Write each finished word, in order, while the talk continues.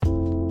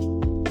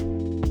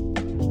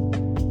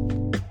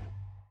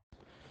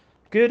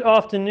Good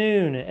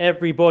afternoon,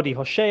 everybody.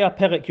 Hoshea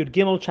Perek Yud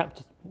Gimel,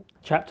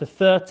 chapter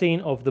 13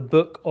 of the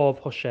book of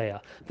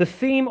Hoshea. The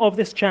theme of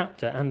this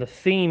chapter and the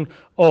theme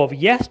of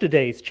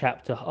yesterday's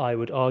chapter, I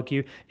would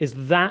argue, is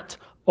that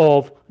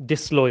of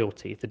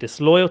disloyalty, the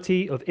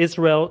disloyalty of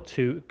Israel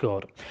to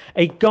God.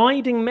 A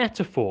guiding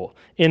metaphor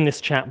in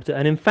this chapter,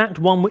 and in fact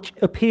one which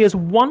appears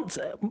once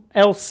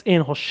else in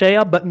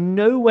Hoshea but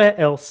nowhere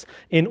else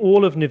in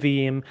all of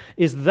Nevi'im,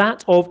 is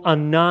that of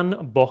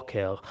Anan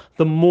Boker,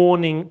 the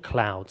morning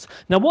clouds.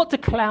 Now, what do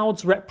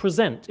clouds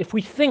represent? If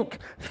we think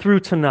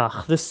through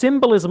Tanakh, the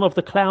symbolism of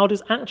the cloud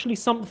is actually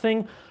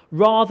something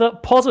rather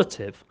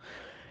positive.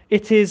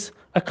 It is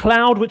a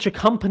cloud which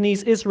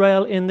accompanies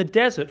Israel in the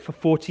desert for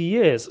 40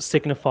 years,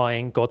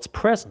 signifying God's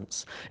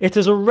presence. It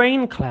is a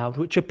rain cloud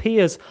which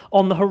appears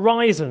on the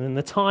horizon in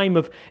the time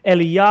of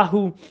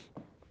Eliyahu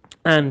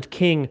and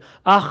King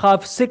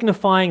Achav,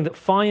 signifying that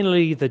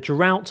finally the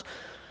drought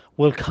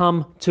will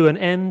come to an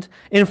end.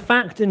 In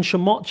fact, in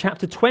Shemot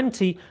chapter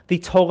 20, the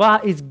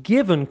Torah is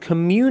given,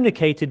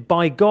 communicated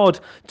by God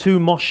to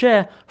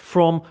Moshe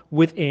from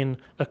within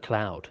a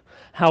cloud.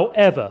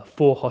 However,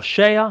 for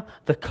Hoshea,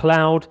 the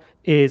cloud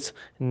is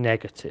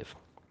negative.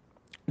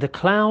 The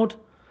cloud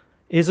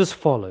is as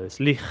follows.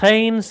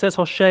 Lichein, says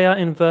Hoshea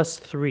in verse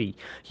 3,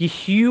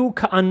 Yihu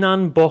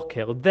ka'anan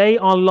boker, they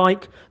are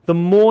like the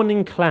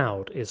morning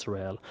cloud,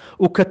 Israel.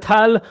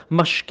 Ukatal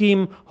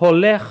mashkim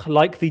holech,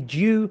 like the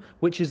dew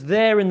which is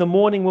there in the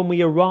morning when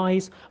we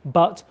arise,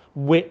 but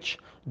which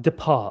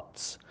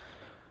departs.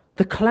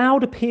 The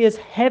cloud appears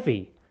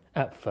heavy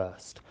at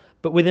first,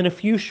 but within a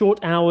few short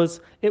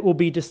hours it will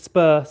be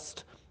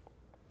dispersed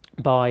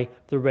by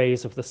the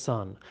rays of the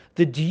sun.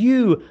 The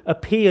dew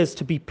appears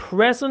to be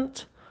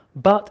present,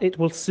 but it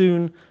will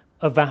soon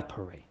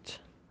evaporate.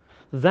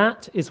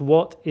 That is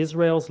what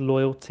Israel's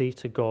loyalty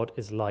to God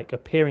is like,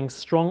 appearing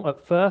strong at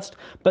first,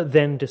 but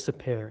then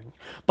disappearing.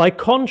 By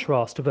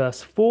contrast,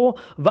 verse 4,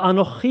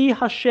 Va'anochi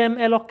Hashem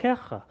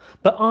Elokecha,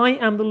 but I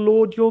am the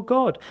Lord your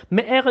God.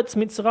 Me'eretz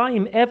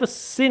Mitzrayim, ever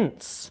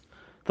since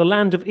the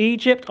land of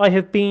Egypt, I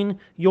have been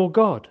your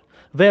God.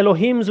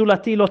 Ve'elohim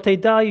zulati lo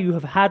tedai, you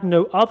have had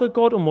no other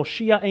God, or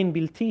Moshia ein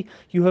bilti,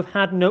 you have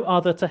had no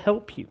other to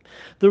help you.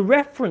 The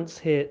reference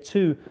here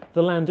to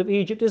the land of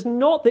Egypt is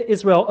not that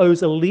Israel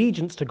owes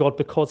allegiance to God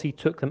because he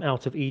took them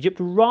out of Egypt.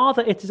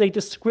 Rather, it is a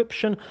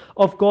description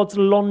of God's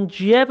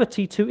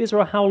longevity to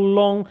Israel, how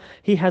long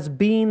he has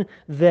been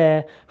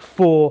there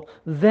for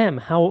them,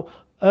 how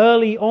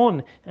early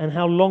on and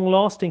how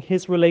long-lasting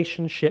his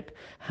relationship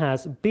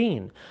has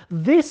been.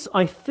 This,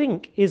 I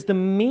think, is the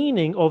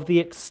meaning of the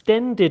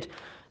extended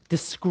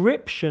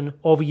description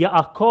of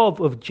Yaakov,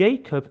 of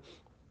Jacob,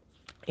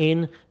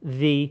 in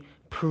the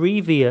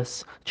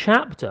previous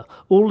chapter.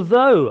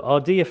 Although our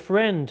dear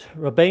friend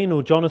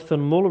Rabbeinu Jonathan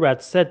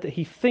Mulrad said that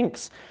he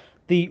thinks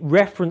the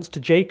reference to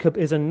Jacob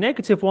is a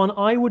negative one,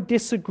 I would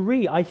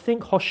disagree. I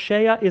think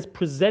Hoshea is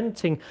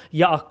presenting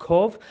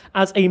Yaakov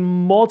as a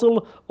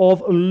model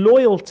of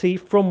loyalty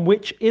from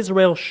which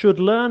Israel should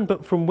learn,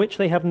 but from which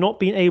they have not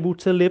been able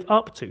to live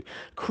up to.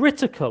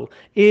 Critical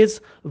is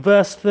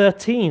verse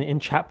 13 in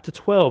chapter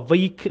 12.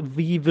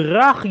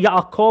 V'yivrach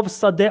Yaakov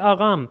sadeh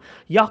Aram.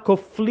 Yaakov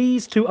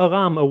flees to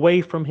Aram away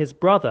from his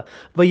brother.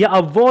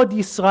 V'ya'avod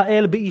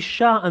Yisrael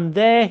be'isha, and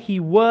there he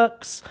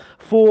works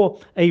for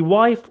a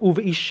wife,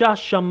 uveisha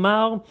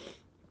shamar,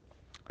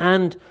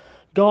 and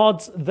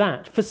guards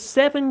that. For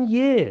 7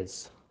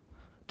 years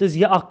does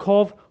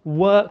Yaakov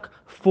work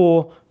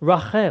for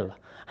Rachel.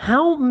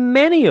 How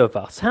many of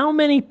us, how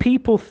many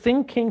people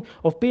thinking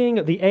of being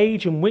at the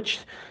age in which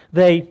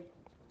they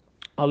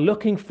are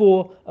looking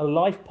for a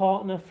life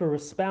partner, for a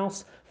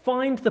spouse,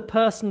 find the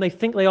person they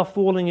think they are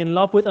falling in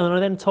love with and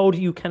are then told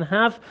you can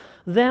have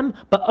them,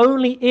 but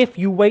only if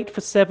you wait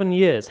for 7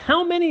 years?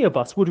 How many of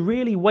us would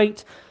really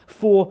wait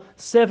for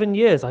 7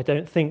 years? I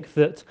don't think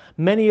that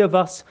many of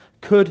us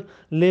could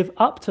live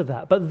up to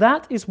that. But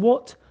that is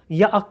what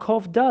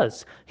Yaakov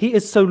does. He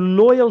is so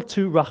loyal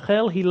to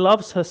Rachel, he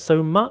loves her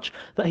so much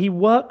that he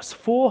works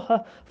for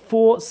her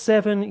for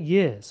 7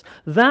 years.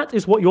 That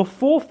is what your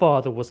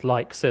forefather was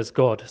like, says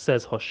God,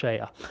 says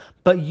Hoshea.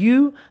 But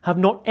you have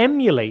not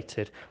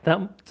emulated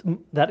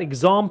that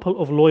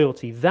example of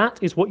loyalty. That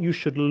is what you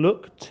should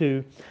look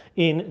to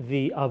in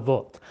the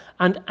Avot.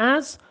 And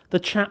as the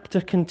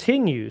chapter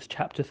continues,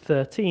 chapter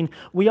 13,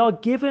 we are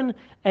given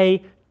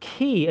a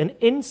key, an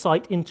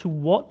insight into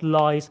what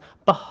lies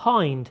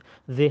behind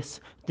this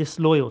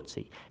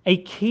disloyalty.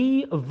 A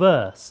key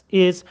verse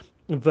is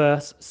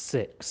verse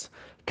 6.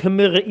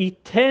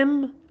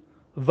 K'mereitem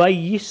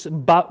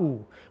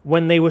vayisba'u.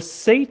 When they were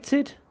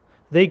sated,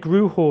 they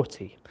grew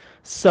haughty.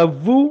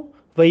 Savu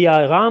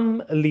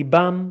vayaram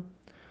libam.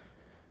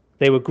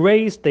 They were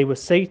grazed, they were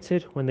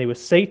sated. When they were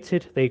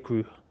sated, they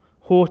grew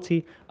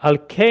haughty.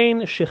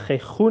 Alkein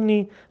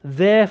shechechuni.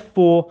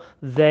 Therefore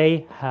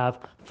they have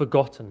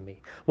forgotten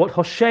me. What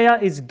Hoshea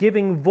is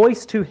giving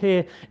voice to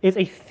here is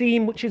a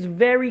theme which is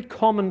very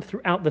common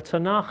throughout the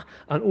Tanakh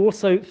and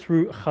also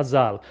through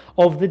Chazal,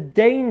 of the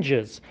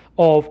dangers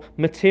of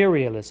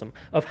materialism,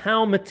 of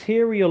how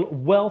material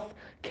wealth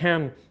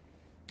can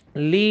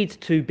lead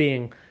to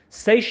being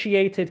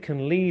satiated,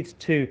 can lead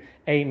to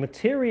a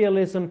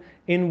materialism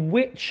in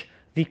which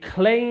the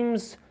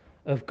claims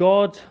of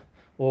God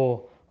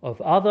or of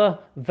other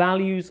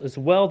values as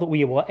well that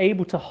we were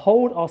able to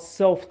hold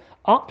ourselves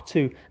up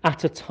to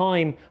at a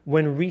time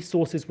when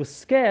resources were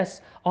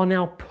scarce are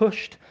now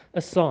pushed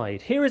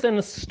aside. Here is an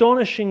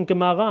astonishing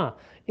Gemara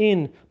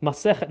in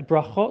Masechet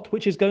Brachot,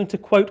 which is going to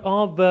quote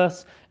our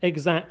verse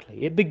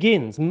exactly. It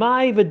begins,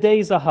 Mai v'dei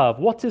zahav.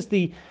 What is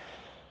the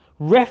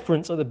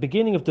reference at the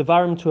beginning of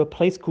Devarim to a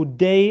place called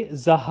Dei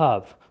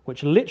Zahav,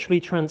 which literally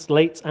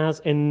translates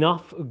as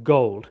enough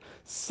gold?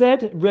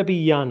 Said Rabbi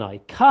Yanai,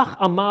 Kach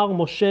amar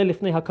Moshe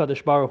lifnei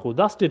HaKadosh Baruch Hu.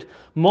 Thus did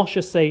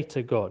Moshe say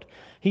to God.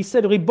 He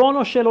said,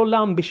 Ribono shel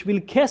olam,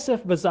 bishvil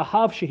kesef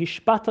v'zahav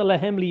shehishpata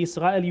lehem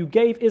liYisrael. You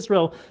gave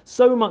Israel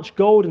so much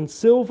gold and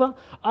silver,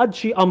 ad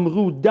shi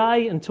amru dai,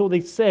 until they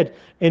said,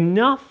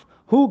 enough.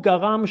 Hu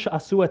garam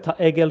she'asu et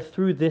ha'egel.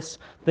 Through this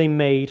they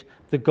made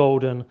the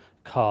golden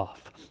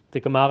calf. The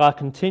Gemara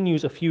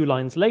continues a few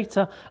lines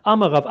later.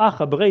 Amarav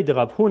Acha Brei de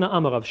Rav Huna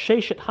Amarav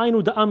Sheshet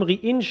Hainu da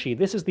Amri Inshi.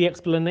 This is the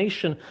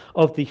explanation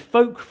of the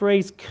folk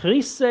phrase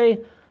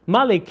Krise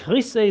Male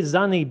Krise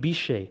Zane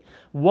Bishe.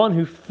 One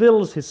who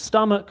fills his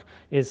stomach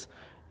is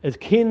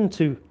akin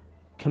to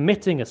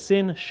committing a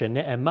sin.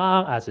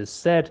 Shene'emar, as is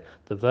said,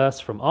 the verse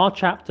from our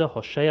chapter,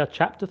 Hoshea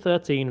chapter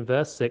 13,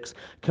 verse 6.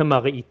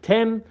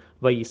 Kamari'item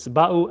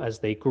vayisba'u, as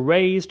they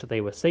grazed, they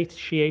were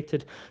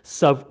satiated.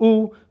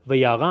 Sav'u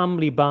Vayaram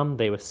libam,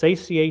 they were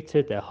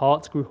satiated, their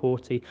hearts grew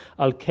haughty.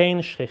 Alkein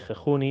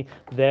shechechuni,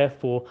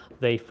 therefore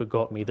they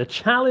forgot me. The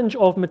challenge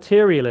of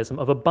materialism,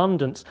 of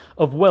abundance,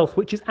 of wealth,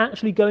 which is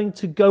actually going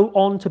to go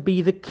on to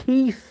be the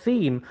key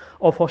theme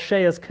of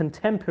Hoshea's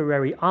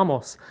contemporary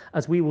Amos,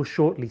 as we will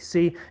shortly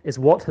see, is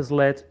what has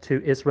led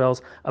to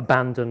Israel's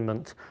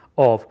abandonment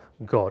of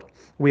God.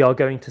 We are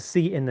going to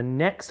see in the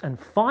next and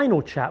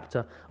final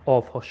chapter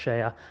of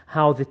Hoshea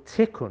how the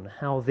tikkun,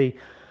 how the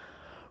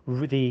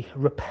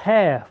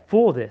repair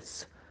for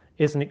this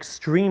is an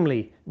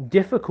extremely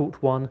difficult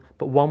one,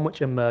 but one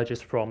which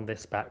emerges from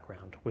this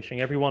background. Wishing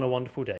everyone a wonderful day.